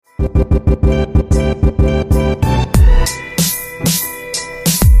So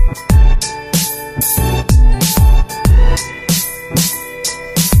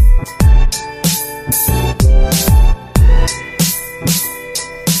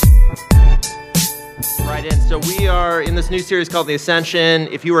we are in this new series called the Ascension.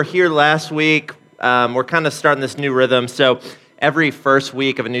 If you were here last week, we're kind of starting this new rhythm. So every first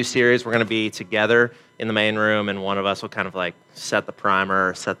week of a new series, we're going to be together in the main room, and one of us will kind of like set the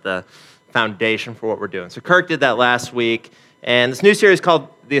primer, set the foundation for what we're doing. So Kirk did that last week, and this new series called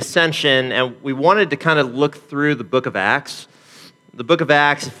the Ascension, and we wanted to kind of look through the book of Acts. The book of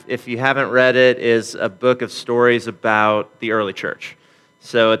Acts, if you haven't read it, is a book of stories about the early church.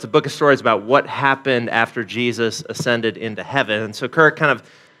 So it's a book of stories about what happened after Jesus ascended into heaven. And so Kirk kind of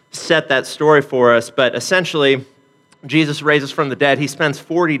set that story for us. But essentially, Jesus raises from the dead. He spends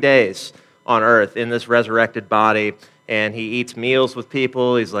 40 days on earth in this resurrected body, and he eats meals with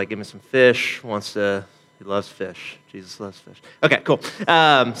people. He's like, give me some fish. He loves fish. Jesus loves fish. Okay, cool.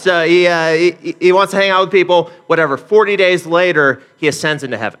 So he wants to hang out with people, whatever. 40 days later, he ascends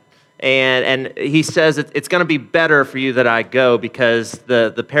into heaven. And he says it's going to be better for you that I go because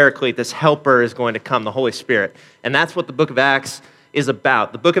the Paraclete, this helper, is going to come, the Holy Spirit. And that's what the book of Acts is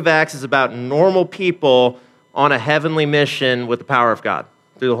about. The book of Acts is about normal people on a heavenly mission with the power of God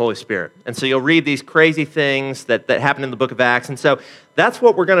through the Holy Spirit. And so you'll read these crazy things that happen in the book of Acts. And so that's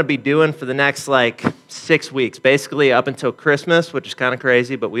what we're going to be doing for the next 6 weeks, basically up until Christmas, which is kind of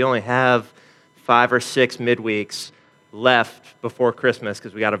crazy, but we only have 5 or 6 midweeks left before Christmas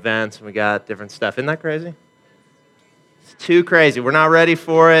because we got events and we got different stuff. Isn't that crazy? It's too crazy. We're not ready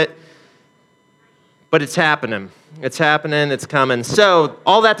for it, but it's happening. It's happening. It's coming. So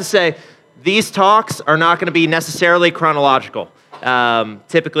all that to say, these talks are not going to be necessarily chronological.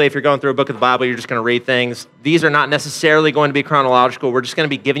 Typically, if you're going through a book of the Bible, you're just going to read things. These are not necessarily going to be chronological. We're just going to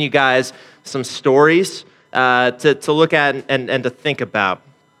be giving you guys some stories to look at and to think about.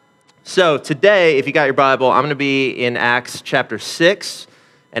 So today, if you got your Bible, I'm going to be in Acts chapter 6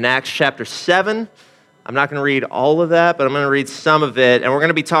 and Acts chapter 7. I'm not going to read all of that, but I'm going to read some of it, and we're going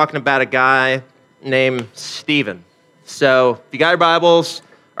to be talking about a guy named Stephen. So if you got your Bibles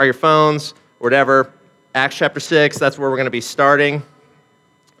or your phones or whatever, Acts chapter 6, that's where we're going to be starting.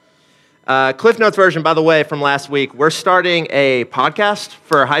 Cliff Notes version, by the way, from last week, we're starting a podcast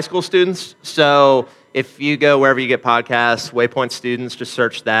for high school students. So if you go wherever you get podcasts, Waypoint Students, just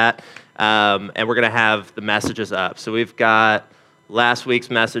search that, and we're going to have the messages up. So we've got last week's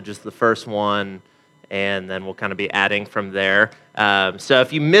message is the first one, and then we'll kind of be adding from there. So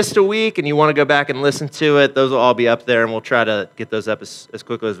if you missed a week and you want to go back and listen to it, those will all be up there, and we'll try to get those up as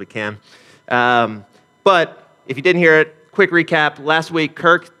quickly as we can. But if you didn't hear it, quick recap. Last week,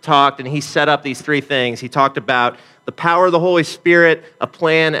 Kirk talked, and he set up these 3 things. He talked about the power of the Holy Spirit, a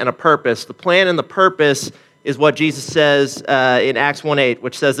plan, and a purpose. The plan and the purpose is what Jesus says in Acts 1:8,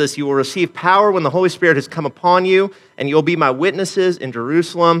 which says this: you will receive power when the Holy Spirit has come upon you, and you'll be my witnesses in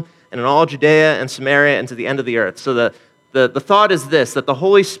Jerusalem and in all Judea and Samaria and to the end of the earth. So the thought is this, that the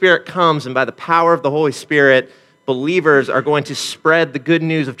Holy Spirit comes, and by the power of the Holy Spirit, believers are going to spread the good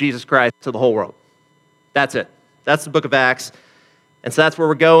news of Jesus Christ to the whole world. That's it. That's the book of Acts. And so that's where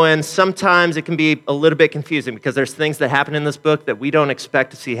we're going. Sometimes it can be a little bit confusing because there's things that happen in this book that we don't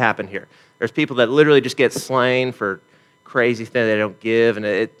expect to see happen here. There's people that literally just get slain for crazy things they don't give, and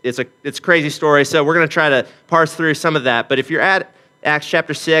it's a crazy story. So we're going to try to parse through some of that. But if you're at Acts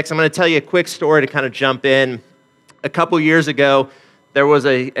chapter 6, I'm going to tell you a quick story to kind of jump in. A couple years ago, there was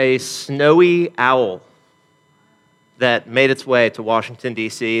a snowy owl that made its way to Washington,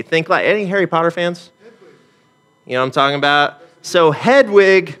 D.C. Think like any Harry Potter fans? You know what I'm talking about? So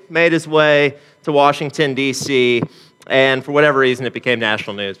Hedwig made his way to Washington, D.C., and for whatever reason, it became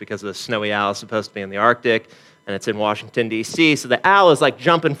national news because the snowy owl is supposed to be in the Arctic, and it's in Washington, D.C. So the owl is like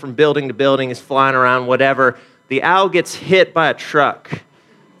jumping from building to building, is flying around, whatever. The owl gets hit by a truck.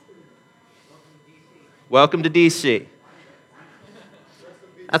 Welcome to D.C.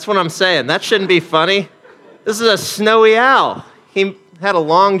 That's what I'm saying. That shouldn't be funny. This is a snowy owl. He had a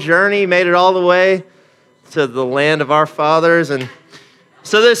long journey, made it all the way to the land of our fathers. And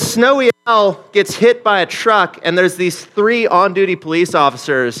so this snowy owl gets hit by a truck, and there's these 3 on-duty police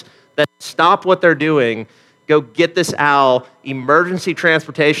officers that stop what they're doing, go get this owl, emergency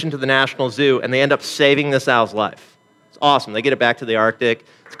transportation to the National Zoo, and they end up saving this owl's life. It's awesome. They get it back to the Arctic.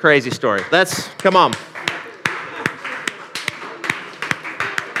 It's a crazy story. Come on.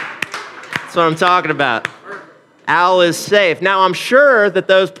 That's what I'm talking about. Owl is safe. Now, I'm sure that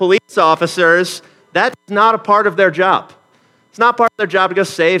those police officers, that's not a part of their job. It's not part of their job to go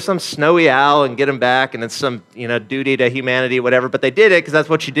save some snowy owl and get him back, and it's some duty to humanity, whatever, but they did it because that's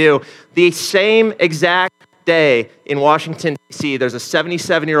what you do. The same exact day in Washington, D.C., there's a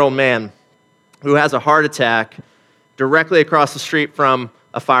 77-year-old man who has a heart attack directly across the street from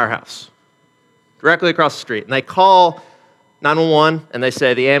a firehouse. Directly across the street. And they call 911, and they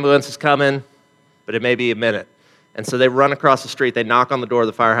say, the ambulance is coming, but it may be a minute. And so they run across the street, they knock on the door of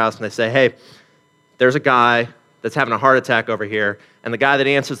the firehouse, and they say, hey, there's a guy that's having a heart attack over here. And the guy that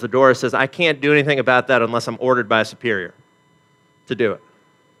answers the door says, I can't do anything about that unless I'm ordered by a superior to do it.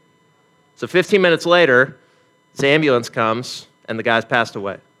 So 15 minutes later, this ambulance comes, and the guy's passed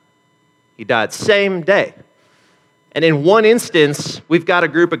away. He died same day. And in one instance, we've got a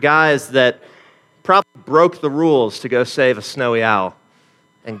group of guys that probably broke the rules to go save a snowy owl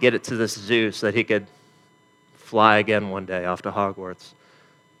and get it to this zoo so that he could fly again one day off to Hogwarts.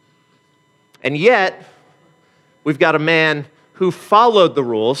 And yet, we've got a man who followed the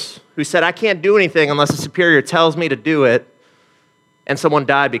rules, who said, I can't do anything unless a superior tells me to do it, and someone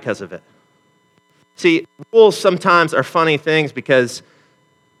died because of it. See, rules sometimes are funny things because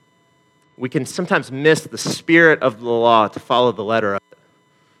we can sometimes miss the spirit of the law to follow the letter of it.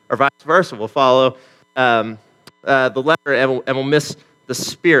 Or vice versa, we'll follow the letter and we'll miss the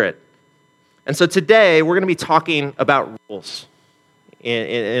spirit. And so today, we're going to be talking about rules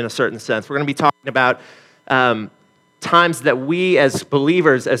in a certain sense. We're going to be talking about times that we as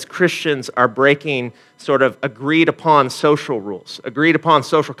believers, as Christians, are breaking sort of agreed upon social rules, agreed upon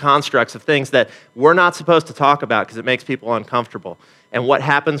social constructs of things that we're not supposed to talk about because it makes people uncomfortable. And what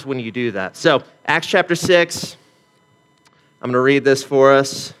happens when you do that? So, Acts chapter 6, I'm going to read this for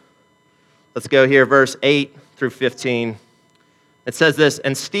us. Let's go here, verse 8 through 15. It says this,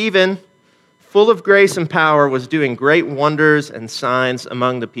 and Stephen, full of grace and power, was doing great wonders and signs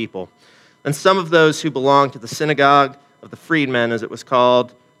among the people. And some of those who belonged to the synagogue of the freedmen, as it was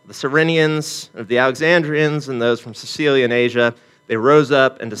called, the Cyrenians, of the Alexandrians, and those from Cilicia and Asia, they rose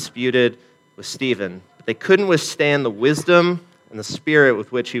up and disputed with Stephen. But they couldn't withstand the wisdom and the spirit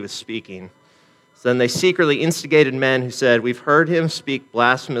with which he was speaking. So then they secretly instigated men who said, we've heard him speak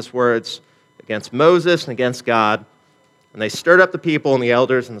blasphemous words against Moses and against God. And they stirred up the people and the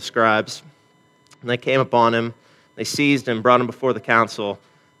elders and the scribes. And they came upon him. They seized him, brought him before the council.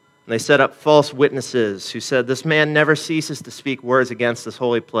 And they set up false witnesses who said, this man never ceases to speak words against this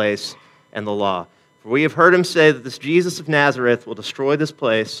holy place and the law. For we have heard him say that this Jesus of Nazareth will destroy this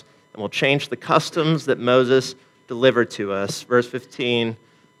place and will change the customs that Moses delivered to us. Verse 15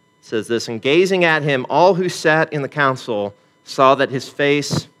 says this, and gazing at him, all who sat in the council saw that his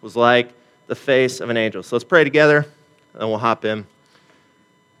face was like the face of an angel. So let's pray together, and then we'll hop in.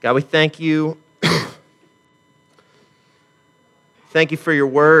 God, we thank you. Thank you for your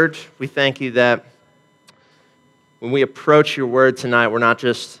word. We thank you that when we approach your word tonight, we're not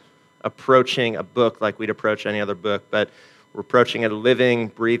just approaching a book like we'd approach any other book, but we're approaching a living,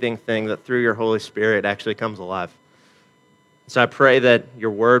 breathing thing that through your Holy Spirit actually comes alive. So I pray that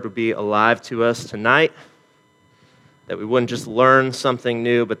your word would be alive to us tonight, that we wouldn't just learn something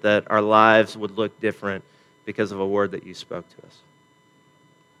new, but that our lives would look different because of a word that you spoke to us.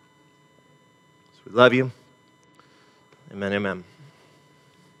 So we love you. Amen, amen.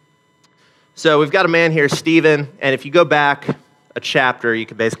 So we've got a man here, Stephen, and if you go back a chapter, you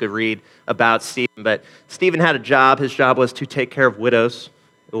can basically read about Stephen. But Stephen had a job. His job was to take care of widows.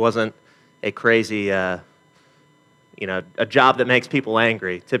 It wasn't a crazy, a job that makes people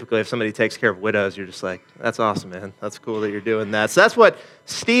angry. Typically, if somebody takes care of widows, you're just like, that's awesome, man. That's cool that you're doing that. So that's what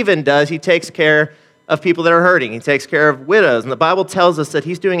Stephen does. He takes care of people that are hurting. He takes care of widows. And the Bible tells us that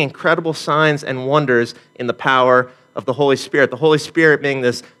he's doing incredible signs and wonders in the power of the Holy Spirit. The Holy Spirit being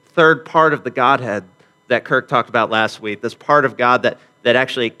this third part of the Godhead that Kirk talked about last week, this part of God that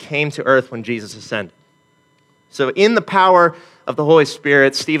actually came to earth when Jesus ascended. So in the power of the Holy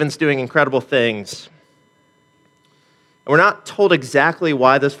Spirit, Stephen's doing incredible things. And we're not told exactly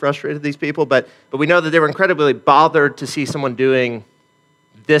why this frustrated these people, but we know that they were incredibly bothered to see someone doing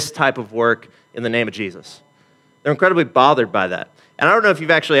this type of work in the name of Jesus. They're incredibly bothered by that. And I don't know if you've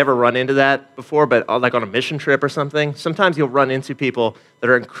actually ever run into that before, but like on a mission trip or something, sometimes you'll run into people that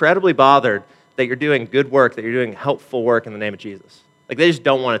are incredibly bothered that you're doing good work, that you're doing helpful work in the name of Jesus. Like they just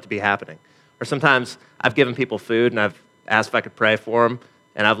don't want it to be happening. Or sometimes I've given people food and I've asked if I could pray for them,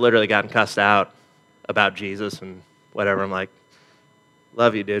 and I've literally gotten cussed out about Jesus and whatever. I'm like,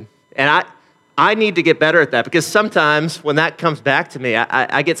 love you, dude. And I need to get better at that, because sometimes when that comes back to me,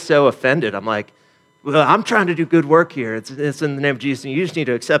 I get so offended. I'm like, well, I'm trying to do good work here. It's in the name of Jesus, and you just need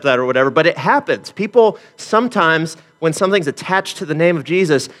to accept that or whatever. But it happens. People sometimes, when something's attached to the name of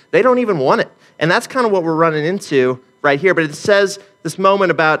Jesus, they don't even want it. And that's kind of what we're running into right here, but it says this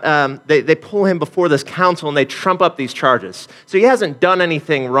moment about they pull him before this council and they trump up these charges. So he hasn't done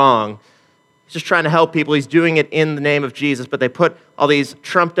anything wrong. He's just trying to help people. He's doing it in the name of Jesus, but they put all these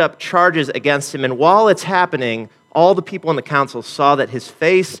trumped up charges against him. And while it's happening, all the people in the council saw that his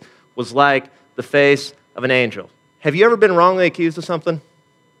face was like the face of an angel. Have you ever been wrongly accused of something?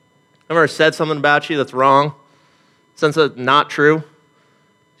 Ever said something about you that's wrong? Since it's not true?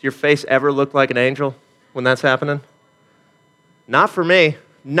 Does your face ever look like an angel when that's happening? Not for me.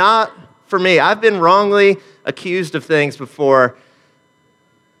 Not for me. I've been wrongly accused of things before,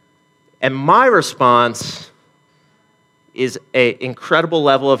 and my response is an incredible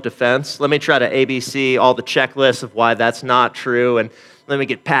level of defense. Let me try to ABC all the checklists of why that's not true, and let me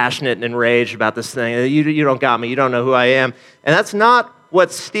get passionate and enraged about this thing. You don't got me. You don't know who I am. And that's not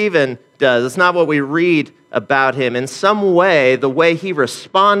what Stephen does. It's not what we read about him. In some way, the way he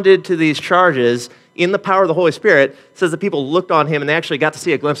responded to these charges in the power of the Holy Spirit says that people looked on him and they actually got to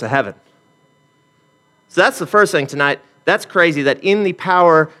see a glimpse of heaven. So that's the first thing tonight. That's crazy that in the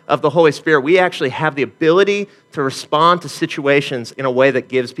power of the Holy Spirit, we actually have the ability to respond to situations in a way that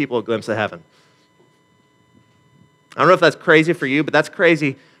gives people a glimpse of heaven. I don't know if that's crazy for you, but that's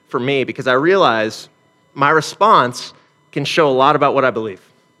crazy for me because I realize my response can show a lot about what I believe.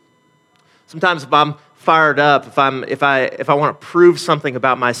 Sometimes if I'm fired up, if I want to prove something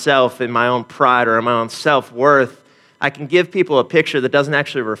about myself in my own pride or in my own self-worth, I can give people a picture that doesn't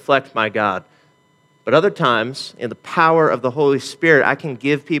actually reflect my God. But other times, in the power of the Holy Spirit, I can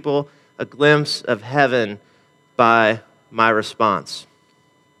give people a glimpse of heaven by my response.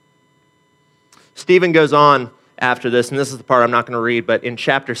 Stephen goes on after this, and this is the part I'm not going to read, but in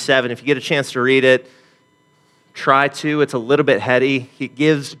chapter 7, if you get a chance to read it, try to. It's a little bit heady. He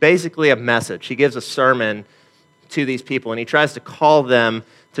gives basically a message. He gives a sermon to these people, and he tries to call them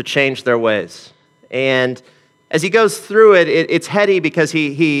to change their ways. And as he goes through it, it's heady because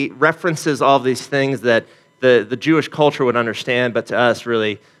he references all of these things that the Jewish culture would understand, but to us,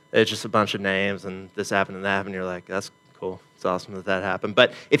 really, it's just a bunch of names, and this happened and that happened. You're like, that's cool. It's awesome that happened.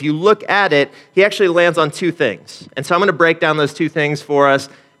 But if you look at it, he actually lands on two things. And so I'm going to break down those two things for us,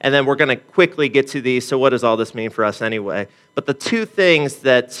 and then we're going to quickly get to these. So what does all this mean for us anyway? But the two things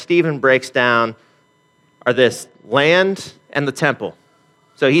that Stephen breaks down are this: land and the temple.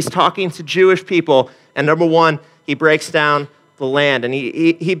 So he's talking to Jewish people, and number one, he breaks down the land. And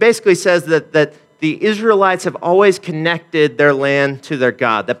he basically says that the Israelites have always connected their land to their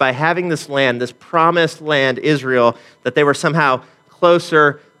God, that by having this land, this promised land, Israel, that they were somehow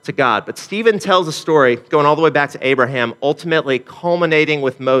closer to God. But Stephen tells a story going all the way back to Abraham, ultimately culminating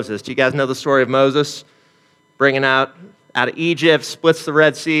with Moses. Do you guys know the story of Moses? Bringing out of Egypt, splits the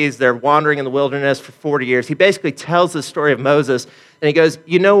Red Seas, they're wandering in the wilderness for 40 years. He basically tells the story of Moses, and he goes,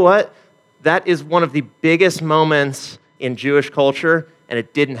 you know what? That is one of the biggest moments in Jewish culture, and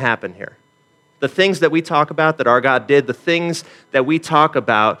it didn't happen here. The things that we talk about that our God did, the things that we talk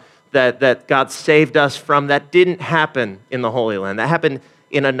about that God saved us from, that didn't happen in the Holy Land. That happened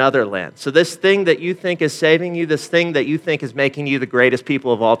in another land. So this thing that you think is saving you, this thing that you think is making you the greatest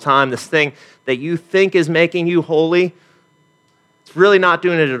people of all time, this thing that you think is making you holy, it's really not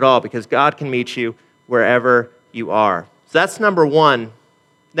doing it at all, because God can meet you wherever you are. So that's number one.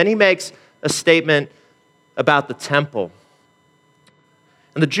 Then he makes a statement about the temple.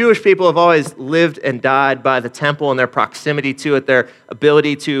 And the Jewish people have always lived and died by the temple and their proximity to it, their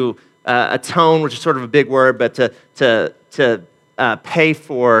ability to atone, which is sort of a big word, but to pay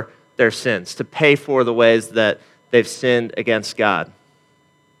for their sins, to pay for the ways that they've sinned against God.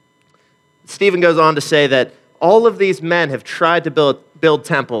 Stephen goes on to say that all of these men have tried to build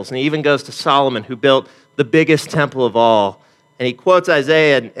temples, and he even goes to Solomon, who built the biggest temple of all. And he quotes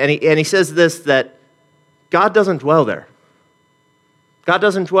Isaiah, and he says this, that God doesn't dwell there. God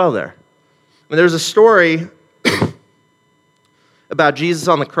doesn't dwell there. I mean, there's a story about Jesus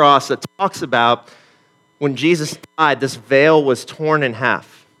on the cross that talks about when Jesus died, this veil was torn in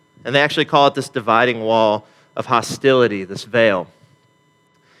half. And they actually call it this dividing wall of hostility, this veil.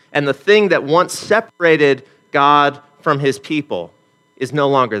 And the thing that once separated God from his people is no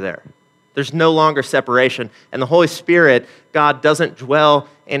longer there. There's no longer separation. And the Holy Spirit, God doesn't dwell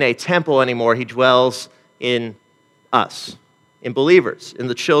in a temple anymore. He dwells in us, in believers, in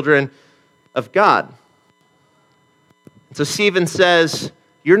the children of God. And so Stephen says,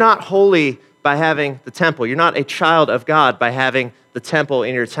 you're not holy by having the temple. You're not a child of God by having the temple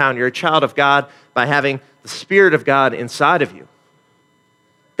in your town. You're a child of God by having the Spirit of God inside of you.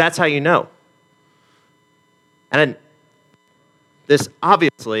 That's how you know. And this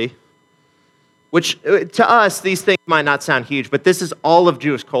obviously, which to us, these things might not sound huge, but this is all of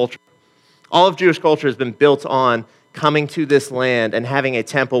Jewish culture. All of Jewish culture has been built on coming to this land and having a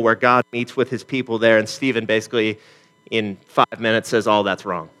temple where God meets with his people there. And Stephen basically, in 5 minutes, says all that's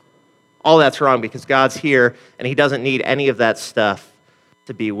wrong. All that's wrong because God's here and he doesn't need any of that stuff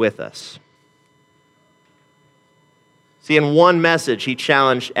to be with us. See, in one message, he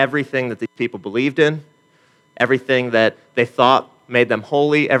challenged everything that these people believed in, everything that they thought made them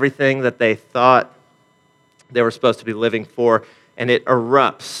holy, everything that they thought they were supposed to be living for, and it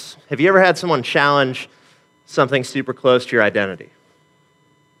erupts. Have you ever had someone challenge something super close to your identity?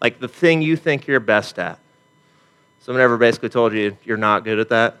 Like the thing you think you're best at. Someone ever basically told you you're not good at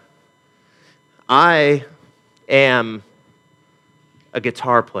that? I am a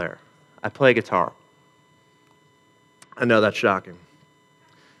guitar player. I play guitar. I know that's shocking.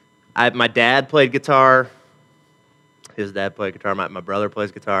 My dad played guitar. His dad played guitar. My brother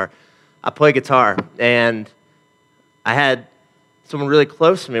plays guitar. I play guitar. And I had someone really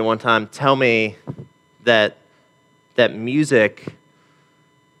close to me one time tell me that music,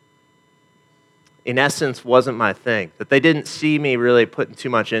 in essence, wasn't my thing. That they didn't see me really putting too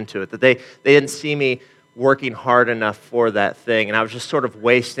much into it. That they didn't see me working hard enough for that thing. And I was just sort of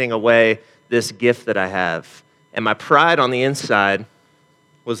wasting away this gift that I have. And my pride on the inside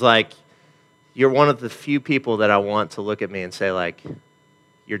was like, you're one of the few people that I want to look at me and say, like,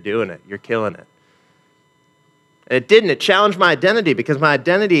 you're doing it. You're killing it. And it didn't. It challenged my identity because my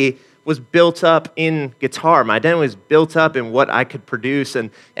identity was built up in guitar. My identity was built up in what I could produce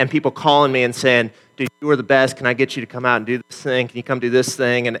and people calling me and saying, dude, you are the best. Can I get you to come out and do this thing? Can you come do this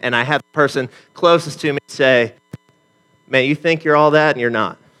thing? And I had the person closest to me say, man, you think you're all that and you're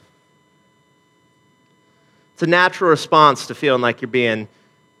not. It's a natural response to feeling like you're being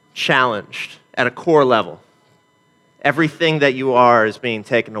challenged at a core level. Everything that you are is being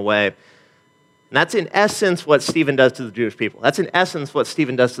taken away. And that's in essence what Stephen does to the Jewish people. That's in essence what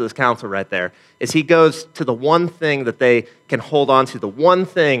Stephen does to this council right there, is he goes to the one thing that they can hold on to, the one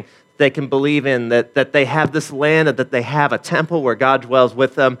thing they can believe in, that they have this land, that they have a temple where God dwells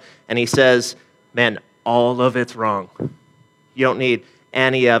with them, and he says, man, all of it's wrong. You don't need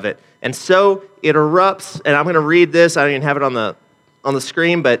any of it. And so it erupts, and I'm going to read this. I don't even have it on the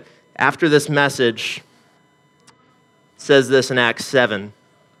screen, but after this message, it says this in Acts 7.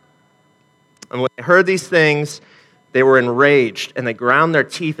 And when they heard these things, they were enraged, and they ground their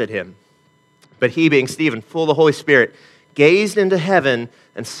teeth at him. But he, being Stephen, full of the Holy Spirit, gazed into heaven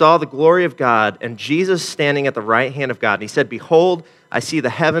and saw the glory of God, and Jesus standing at the right hand of God. And he said, behold, I see the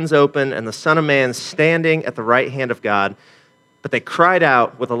heavens open, and the Son of Man standing at the right hand of God. But they cried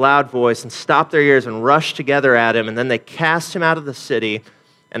out with a loud voice and stopped their ears and rushed together at him. And then they cast him out of the city,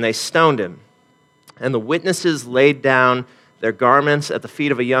 and they stoned him. And the witnesses laid down their garments at the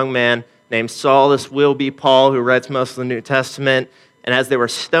feet of a young man named Saul. This will be Paul, who writes most of the New Testament. And as they were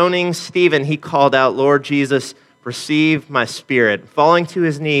stoning Stephen, he called out, Lord Jesus, receive my spirit. Falling to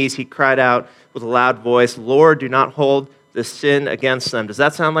his knees, he cried out with a loud voice, Lord, do not hold this sin against them. Does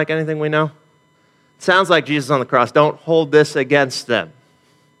that sound like anything we know? It sounds like Jesus on the cross. Don't hold this against them.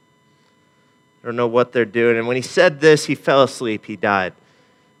 I don't know what they're doing. And when he said this, he fell asleep. He died.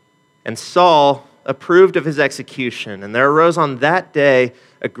 And Saul approved of his execution. And there arose on that day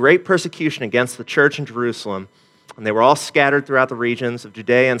a great persecution against the church in Jerusalem. And they were all scattered throughout the regions of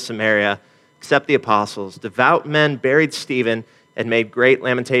Judea and Samaria, except the apostles. Devout men buried Stephen and made great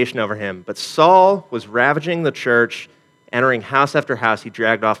lamentation over him. But Saul was ravaging the church, entering house after house. He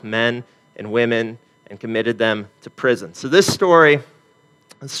dragged off men and women and committed them to prison. So this story,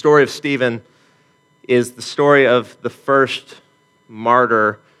 the story of Stephen, is the story of the first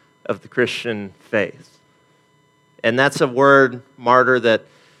martyr of the Christian faith. And that's a word, martyr, that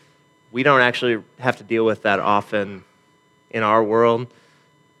we don't actually have to deal with that often in our world.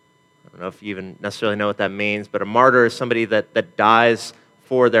 I don't know if you even necessarily know what that means, but a martyr is somebody that dies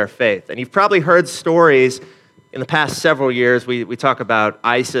for their faith. And you've probably heard stories in the past several years. We talk about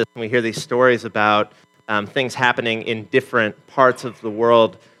ISIS, and we hear these stories about things happening in different parts of the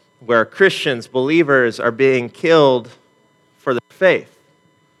world where Christians, believers, are being killed for their faith.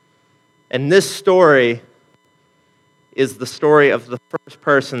 And this story is the story of the first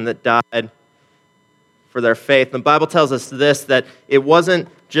person that died for their faith. The Bible tells us this, that it wasn't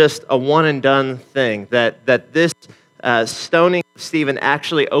just a one-and-done thing, that this stoning of Stephen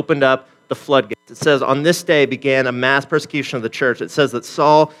actually opened up the floodgates. It says, on this day began a mass persecution of the church. It says that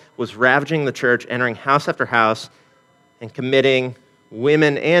Saul was ravaging the church, entering house after house, and committing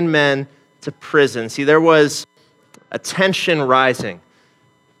women and men to prison. See, there was a tension rising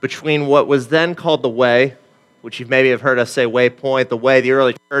between what was then called the Way, which you maybe have heard us say Waypoint, the Way. The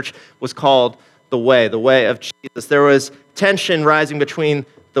early church was called the Way of Jesus. There was tension rising between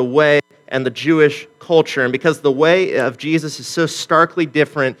the Way and the Jewish culture, and because the way of Jesus is so starkly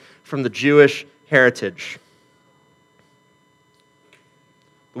different from the Jewish heritage.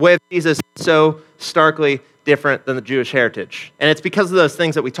 The way of Jesus is so starkly different than the Jewish heritage. And it's because of those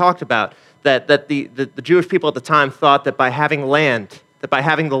things that we talked about, that the Jewish people at the time thought that by having land, that by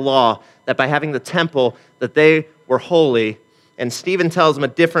having the law, that by having the temple, that they were holy. And Stephen tells them a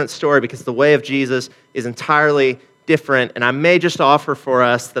different story because the way of Jesus is entirely different. And I may just offer for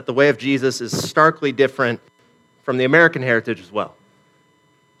us that the way of Jesus is starkly different from the American heritage as well.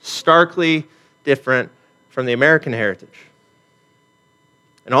 Starkly different from the American heritage.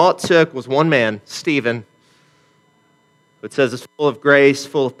 And all it took was one man, Stephen, who it says is full of grace,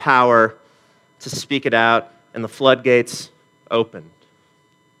 full of power, to speak it out, and the floodgates opened.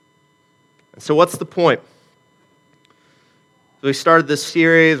 And so what's the point? We started this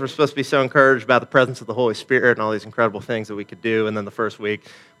series. We're supposed to be so encouraged about the presence of the Holy Spirit and all these incredible things that we could do. And then the first week,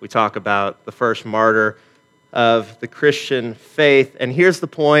 we talk about the first martyr of the Christian faith. And here's the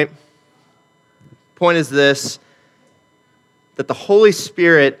point. The point is this, that the Holy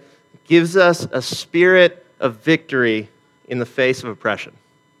Spirit gives us a spirit of victory in the face of oppression.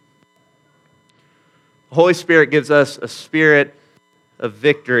 The Holy Spirit gives us a spirit of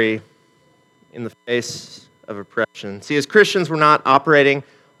victory in the face of oppression. See, as Christians, we're not operating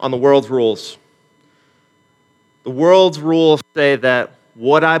on the world's rules. The world's rules say that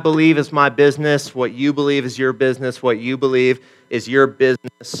what I believe is my business, what you believe is your business, what you believe is your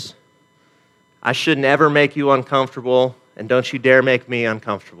business. I should never make you uncomfortable, and don't you dare make me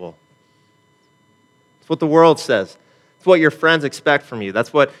uncomfortable. It's what the world says. It's what your friends expect from you.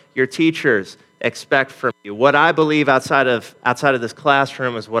 That's what your teachers expect from you. What I believe outside of this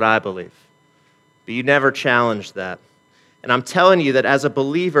classroom is what I believe. But you never challenge that. And I'm telling you that as a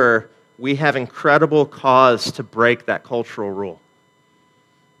believer, we have incredible cause to break that cultural rule.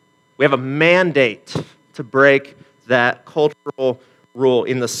 We have a mandate to break that cultural rule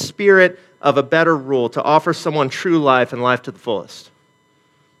in the spirit of a better rule, to offer someone true life and life to the fullest.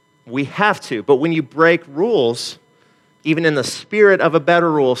 We have to, but when you break rules, even in the spirit of a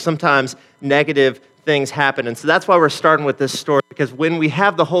better rule, sometimes negative things happen. And so that's why we're starting with this story, because when we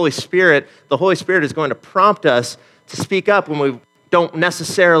have the Holy Spirit is going to prompt us to speak up when we don't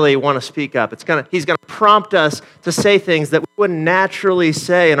necessarily want to speak up. He's going to prompt us to say things that we wouldn't naturally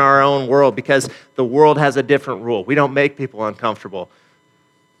say in our own world because the world has a different rule. We don't make people uncomfortable.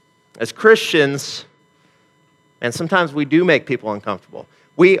 As Christians, and sometimes we do make people uncomfortable.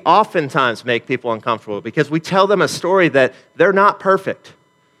 We oftentimes make people uncomfortable because we tell them a story that they're not perfect.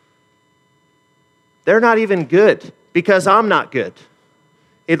 They're not even good because I'm not good.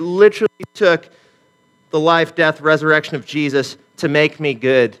 It literally took the life, death, resurrection of Jesus to make me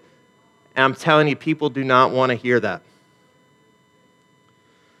good. And I'm telling you, people do not want to hear that.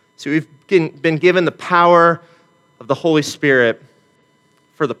 So we've been given the power of the Holy Spirit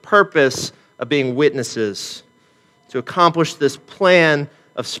for the purpose of being witnesses to accomplish this plan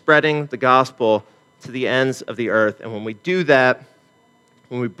of spreading the gospel to the ends of the earth. And when we do that,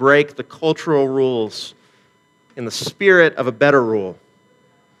 when we break the cultural rules in the spirit of a better rule,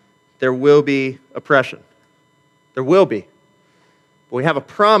 there will be oppression. There will be. But we have a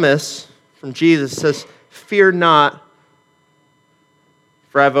promise from Jesus that says, "Fear not,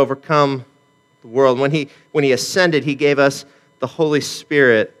 for I've overcome the world." When he ascended, he gave us the Holy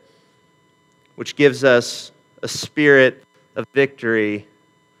Spirit, which gives us a spirit of victory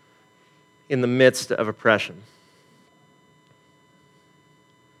in the midst of oppression.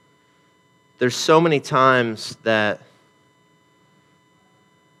 There's so many times that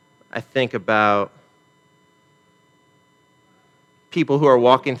I think about people who are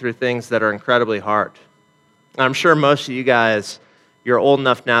walking through things that are incredibly hard. I'm sure most of you guys, you're old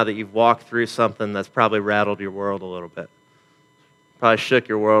enough now that you've walked through something that's probably rattled your world a little bit. Probably shook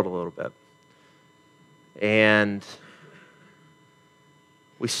your world a little bit. And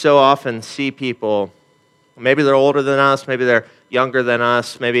we so often see people, maybe they're older than us, maybe they're younger than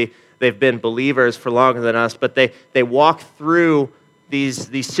us, maybe they've been believers for longer than us, but they walk through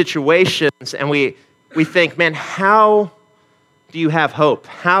these situations and we think, man, how do you have hope?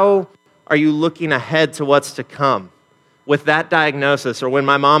 How are you looking ahead to what's to come with that diagnosis, or when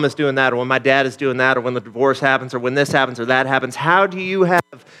my mom is doing that, or when my dad is doing that, or when the divorce happens, or when this happens or that happens? How do you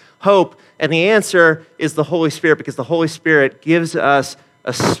have hope? And the answer is the Holy Spirit, because the Holy Spirit gives us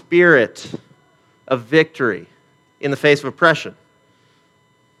a spirit of victory in the face of oppression.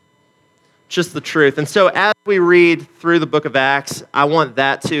 Just the truth. And so as we read through the book of Acts, I want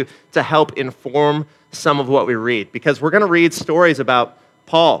that to help inform some of what we read, because we're going to read stories about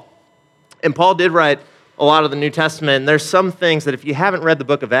Paul. And Paul did write a lot of the New Testament, and there's some things that if you haven't read the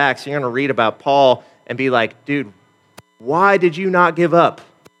book of Acts, you're going to read about Paul and be like, dude, why did you not give up?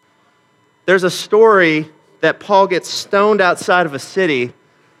 There's a story that Paul gets stoned outside of a city,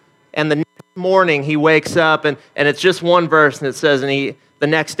 and the next morning he wakes up, and it's just one verse, and it says, the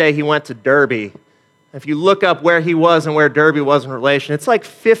next day he went to Derbe. If you look up where he was and where Derbe was in relation, it's like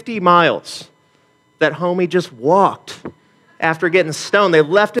 50 miles that homie just walked after getting stoned. They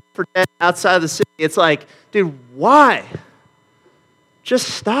left him for dead outside of the city. It's like, dude, why? Just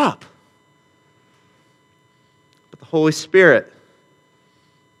stop. But the Holy Spirit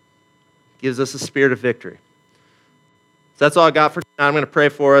gives us a spirit of victory. So that's all I got for tonight. I'm going to pray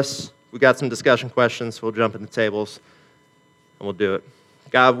for us. We got some discussion questions, so we'll jump in the tables, and we'll do it.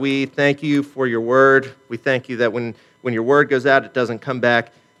 God, we thank you for your word. We thank you that when your word goes out, it doesn't come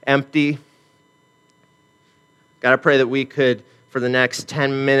back empty. God, I pray that we could, for the next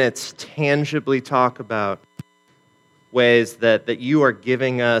 10 minutes, tangibly talk about ways that you are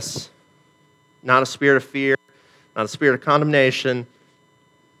giving us not a spirit of fear, not a spirit of condemnation,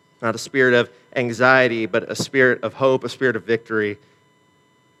 not a spirit of anxiety, but a spirit of hope, a spirit of victory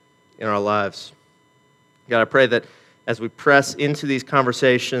in our lives. God, I pray that as we press into these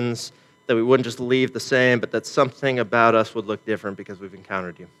conversations, that we wouldn't just leave the same, but that something about us would look different because we've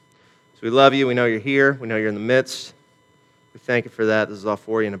encountered you. So we love you. We know you're here. We know you're in the midst. We thank you for that. This is all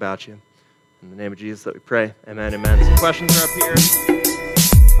for you and about you. In the name of Jesus that we pray. Amen, amen. Some questions are up here.